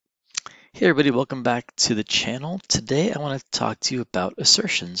Hey everybody, welcome back to the channel. Today I want to talk to you about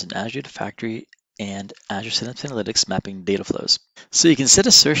assertions in Azure Data Factory and Azure Synapse Analytics mapping data flows. So you can set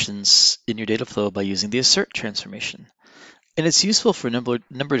assertions in your data flow by using the Assert transformation. And it's useful for a number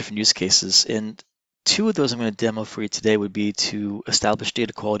of different use cases. And two of those I'm going to demo for you today would be to establish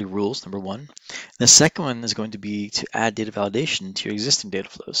data quality rules, number one. And the second one is going to be to add data validation to your existing data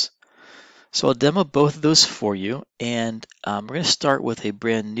flows. So I'll demo both of those for you, and we're going to start with a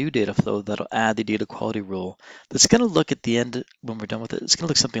brand new data flow that'll add the data quality rule. That's going to look at the end, when we're done with it, it's going to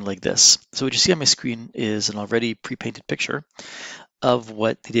look something like this. So what you see on my screen is an already pre-painted picture of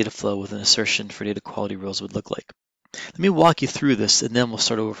what the data flow with an assertion for data quality rules would look like. Let me walk you through this, and then we'll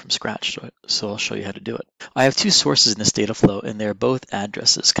start over from scratch. So I'll show you how to do it. I have two sources in this data flow, and they're both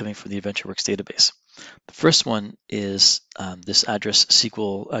addresses coming from the AdventureWorks database. The first one is this Azure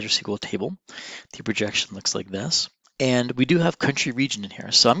SQL table. The projection looks like this. And we do have country region in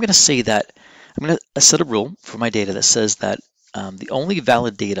here. So I'm going to say that I'm going to set a rule for my data that says that the only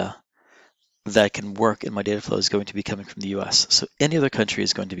valid data that can work in my data flow is going to be coming from the US. So any other country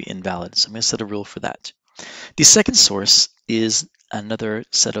is going to be invalid. So I'm going to set a rule for that. The second source is another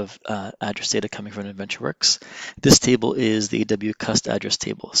set of address data coming from AdventureWorks. This table is the AW cust address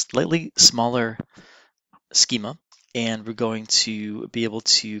table, slightly smaller schema, and we're going to be able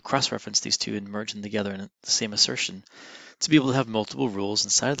to cross-reference these two and merge them together in the same assertion to be able to have multiple rules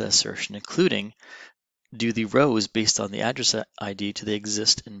inside of that assertion, including do the rows based on the address ID do they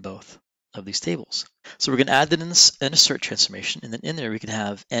exist in both of these tables. So we're going to add that in an assert transformation, and then in there we can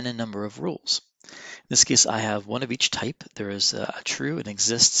have n number of rules. In this case, I have one of each type. There is a true, an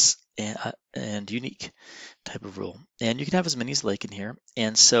exists, and unique type of rule. And you can have as many as you like in here.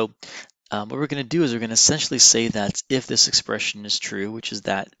 And so what we're going to do is we're going to essentially say that if this expression is true, which is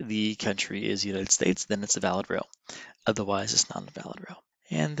that the country is United States, then it's a valid row. Otherwise, it's not a valid row.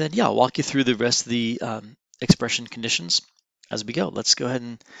 And then, yeah, I'll walk you through the rest of the expression conditions as we go. Let's go ahead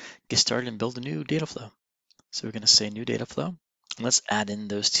and get started and build a new data flow. So we're going to say new data flow. Let's add in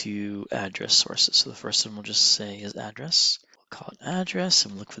those two address sources. So the first one we'll just say is address. We'll call it address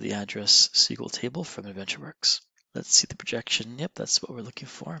and we'll look for the address SQL table from AdventureWorks. Let's see the projection. Yep, that's what we're looking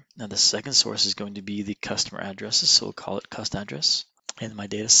for. Now the second source is going to be the customer addresses, so we'll call it cust address. And my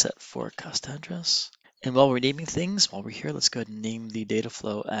data set for cust address. And while we're naming things, while we're here, let's go ahead and name the data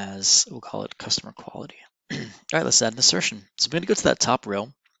flow as, we'll call it customer quality. All right, let's add an assertion. So I'm going to go to that top row,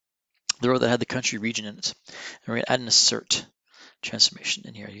 the row that had the country region in it. And we're going to add an assert transformation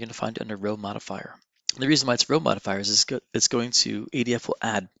in here. You're going to find it under row modifier. And the reason why it's row modifiers is it's going to, ADF will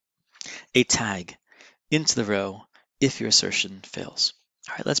add a tag into the row if your assertion fails.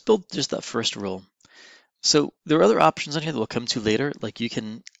 All right, let's build just that first rule. So there are other options on here that we'll come to later, like you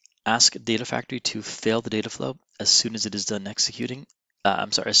can ask Data Factory to fail the data flow as soon as it is done executing.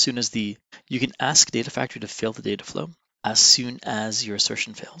 You can ask Data Factory to fail the data flow as soon as your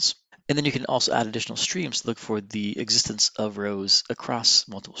assertion fails. And then you can also add additional streams to look for the existence of rows across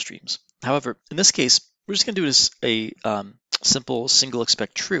multiple streams. However, in this case, we're just going to do this a simple single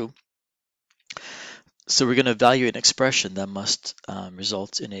expect true. So we're going to evaluate an expression that must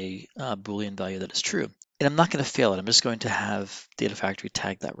result in a Boolean value that is true. And I'm not going to fail it. I'm just going to have Data Factory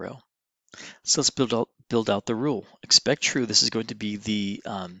tag that row. So let's build out the rule. Expect true. This is going to be the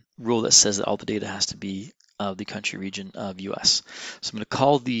rule that says that all the data has to be of the country region of US. So I'm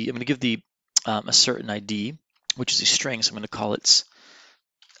going to give the assert an ID, which is a string. So I'm going to call it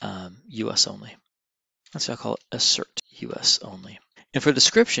US only. So I'll call it assert US only. And for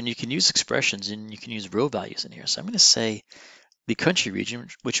description, you can use expressions and you can use row values in here. So I'm going to say the country region,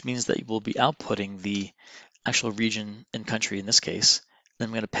 which means that you will be outputting the actual region and country in this case. Then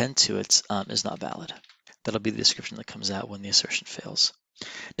I'm going to append to it is not valid. That'll be the description that comes out when the assertion fails.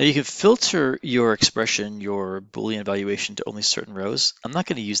 Now you can filter your expression, your Boolean evaluation to only certain rows. I'm not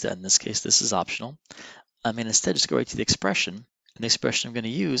going to use that in this case. This is optional. I'm going to instead just go right to the expression. And the expression I'm going to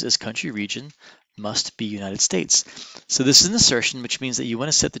use is country region must be United States. So this is an assertion, which means that you want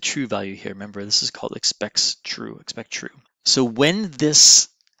to set the true value here. Remember, this is called expect true. So when this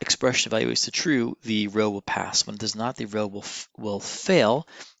expression evaluates to true, the row will pass. When it does not, the row will fail.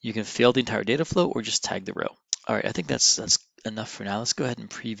 You can fail the entire data flow or just tag the row. All right, I think that's enough for now. Let's go ahead and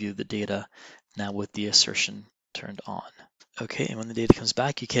preview the data now with the assertion turned on. Okay, and when the data comes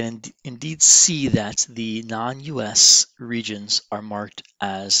back, you can indeed see that the non-US regions are marked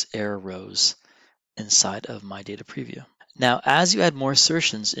as error rows inside of my data preview. Now, as you add more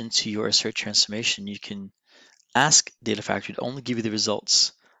assertions into your assert transformation, you can ask Data Factory to only give you the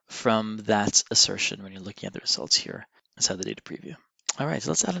results from that assertion when you're looking at the results here inside the data preview. All right, so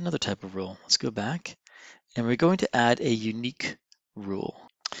let's add another type of rule. Let's go back, and we're going to add a unique rule.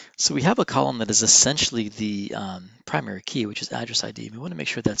 So we have a column that is essentially the primary key, which is address ID. We want to make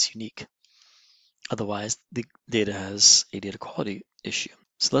sure that's unique. Otherwise, the data has a data quality issue.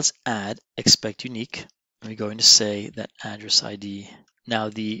 So let's add expect unique. And we're going to say that address ID. Now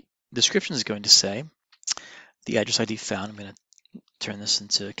the description is going to say the address ID found. I'm going to turn this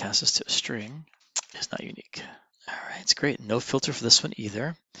into cast this to a string. Is not unique. All right, it's great. No filter for this one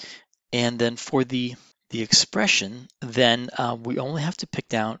either. And then for the expression, then we only have to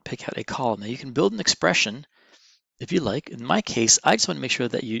pick out a column. Now you can build an expression if you like. In my case, I just want to make sure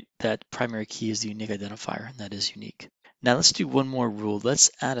that that primary key is the unique identifier, and that is unique. Now let's do one more rule.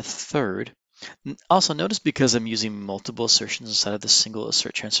 Let's add a third. Also notice, because I'm using multiple assertions inside of the single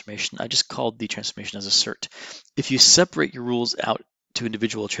assert transformation, I just called the transformation as assert. If you separate your rules out to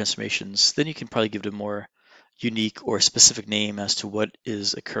individual transformations, then you can probably give it a more unique or specific name as to what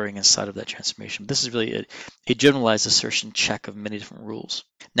is occurring inside of that transformation. This is really a generalized assertion check of many different rules.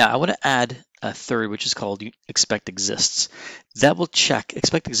 Now I want to add a third, which is called expect exists. That will check,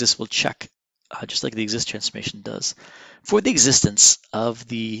 expect exists will check just like the exist transformation does, for the existence of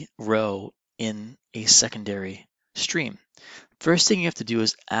the row in a secondary stream. First thing you have to do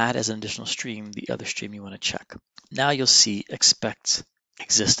is add as an additional stream the other stream you want to check. Now you'll see expect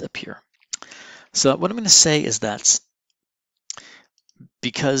exist appear. So what I'm going to say is that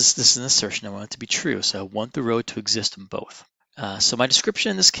because this is an assertion, I want it to be true. So I want the row to exist in both. So my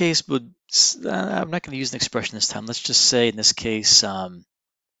description in this case would, I'm not going to use an expression this time. Let's just say in this case,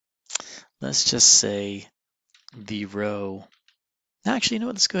 let's just say the row. Actually, you know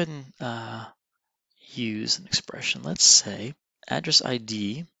what? Let's go ahead and use an expression. Let's say address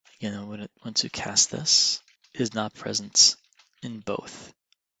ID, once you cast this, is not present in both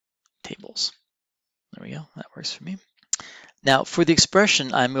tables. There we go. That works for me. Now for the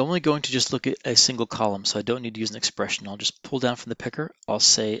expression, I'm only going to just look at a single column, so I don't need to use an expression. I'll just pull down from the picker. I'll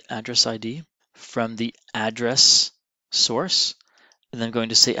say address ID from the address source, and then I'm going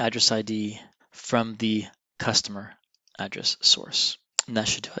to say address ID from the customer address source. And that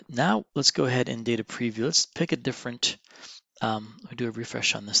should do it. Now let's go ahead and data preview. Let's pick a different, we'll do a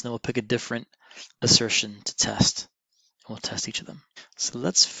refresh on this, and then we'll pick a different assertion to test. And we'll test each of them. So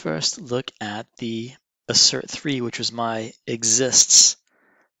let's first look at the assert 3, which was my exists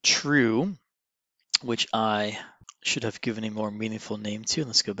true, which I should have given a more meaningful name to.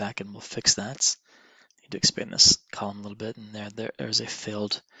 Let's go back and we'll fix that. Need to expand this column a little bit, and there's a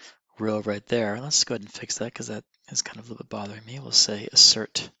failed row right there. Let's go ahead and fix that because that is kind of a little bit bothering me. We'll say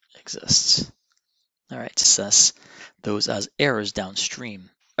assert exists. All right, assess those as errors downstream.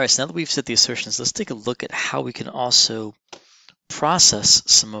 All right, so now that we've set the assertions, let's take a look at how we can also process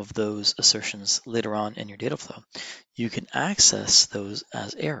some of those assertions later on in your data flow. You can access those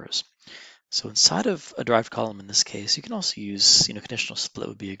as errors. So inside of a derived column in this case, you can also use, conditional split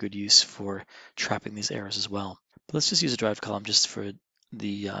would be a good use for trapping these errors as well. But let's just use a derived column just for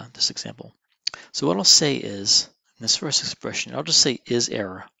this example. So what I'll say is, in this first expression, I'll just say is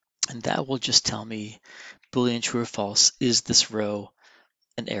error, and that will just tell me Boolean true or false, is this row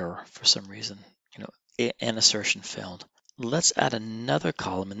an error for some reason, an assertion failed. Let's add another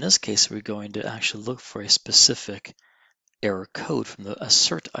column. In this case, we're going to actually look for a specific error code from the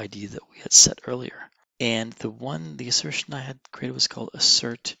assert ID that we had set earlier. And the assertion I had created was called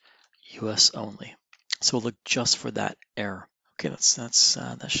assert US only. So we'll look just for that error. Okay,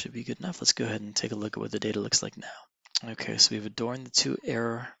 that should be good enough. Let's go ahead and take a look at what the data looks like now. Okay, so we've adorned the two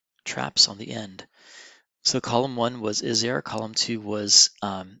error traps on the end. So column 1 was is error, column 2 was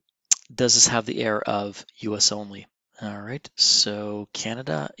does this have the error of US only? All right, so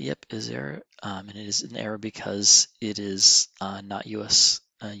Canada, yep, is error, and it is an error because it is not US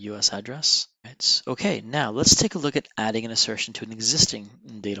address. Right. Okay, now let's take a look at adding an assertion to an existing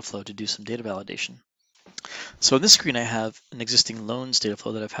data flow to do some data validation. So on this screen, I have an existing loans data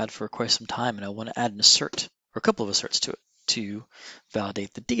flow that I've had for quite some time, and I want to add an assert or a couple of asserts to it to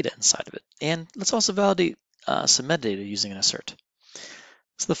validate the data inside of it. And let's also validate some metadata using an assert.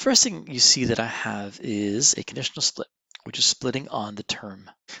 So the first thing you see that I have is a conditional split, which is splitting on the term.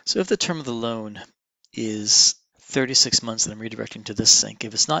 So if the term of the loan is 36 months, then I'm redirecting to this sink.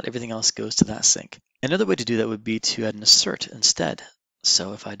 If it's not, everything else goes to that sink. Another way to do that would be to add an assert instead.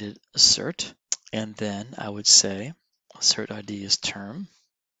 So if I did assert, and then I would say assert ID is term.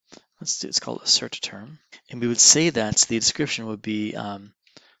 It's called assert term. And we would say that the description would be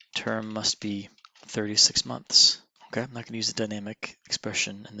term must be 36 months. Okay, I'm not going to use a dynamic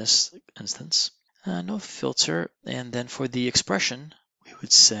expression in this instance. No filter. And then for the expression, we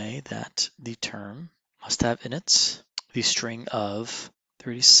would say that the term must have in it the string of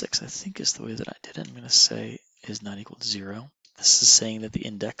 36, I think is the way that I did it. I'm going to say is not equal to 0. This is saying that the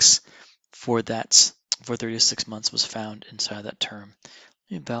index for 36 months was found inside that term.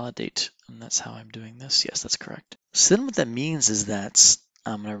 Let me validate, and that's how I'm doing this. Yes, that's correct. So then what that means is that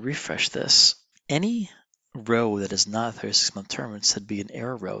I'm going to refresh this. Any row that is not a 36-month term would instead be an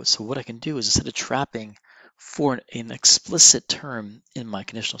error row. So what I can do is, instead of trapping for an explicit term in my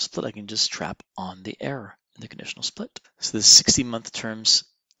conditional split, I can just trap on the error in the conditional split. So the 60-month terms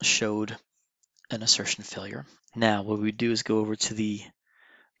showed an assertion failure. Now what we do is go over to the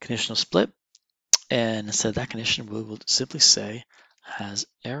conditional split, and instead of that condition, we will simply say has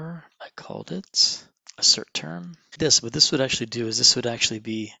error. I called it assert term. What this would actually do is this would actually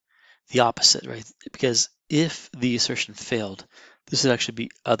be the opposite, right? Because if the assertion failed, this would actually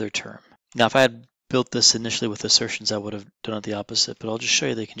be other term. Now, if I had built this initially with assertions, I would have done it the opposite, but I'll just show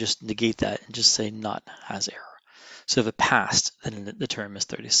you that you can just negate that and just say not has error. So if it passed, then the term is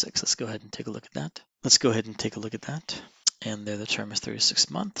 36. Let's go ahead and take a look at that. And there the term is 36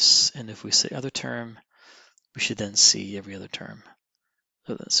 months. And if we say other term, we should then see every other term.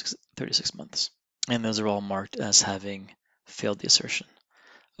 So that's 36 months. And those are all marked as having failed the assertion.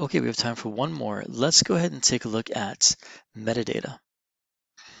 Okay, we have time for one more. Let's go ahead and take a look at metadata.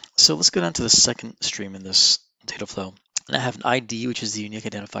 So let's go down to the second stream in this data flow. And I have an ID, which is the unique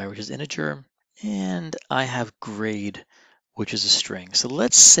identifier, which is integer. And I have grade, which is a string. So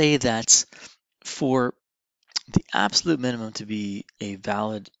let's say that for the absolute minimum to be a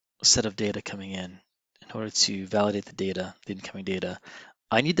valid set of data coming in order to validate the data, the incoming data,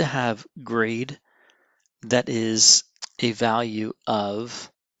 I need to have grade that is a value of,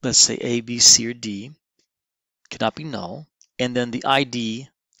 let's say, A, B, C, or D, cannot be null. And then the ID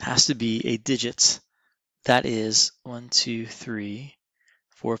has to be a digit that is 1, 2, 3,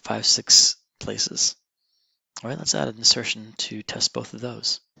 4, 5, 6 places. All right, let's add an assertion to test both of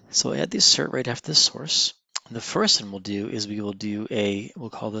those. So I add the assert right after the source. And the first thing we'll do is we'll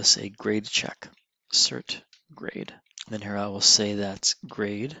call this a grade check. Assert grade. And then here I will say that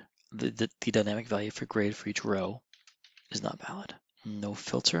grade, the dynamic value for grade for each row is not valid. No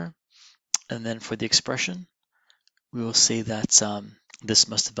filter. And then for the expression, we will say that this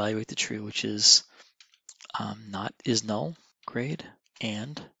must evaluate the true, which is not is null, grade,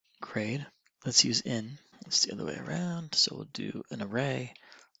 and grade. Let's use in. It's the other way around. So we'll do an array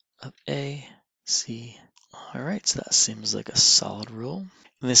of A, C. All right, so that seems like a solid rule.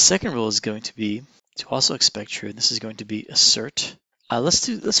 And the second rule is going to be to also expect true. And this is going to be assert.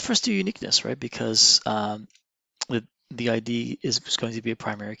 Let's first do uniqueness, right? Because the ID is going to be a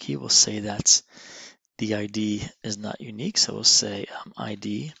primary key. We'll say that the ID is not unique, so we'll say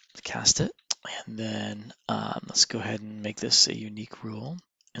ID, cast it, and then let's go ahead and make this a unique rule,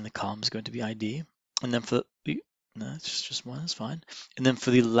 and the column is going to be ID. And then for no, it's just one, it's fine. And then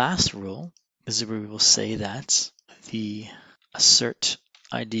for the last rule, this is where we will say that the assert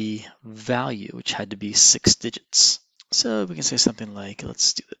ID value, which had to be 6 digits. So we can say something like,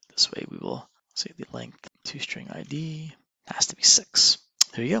 let's do it this way. We will say the length to string ID has to be 6.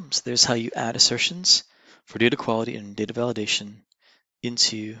 There you go. So there's how you add assertions for data quality and data validation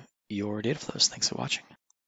into your data flows. Thanks for watching.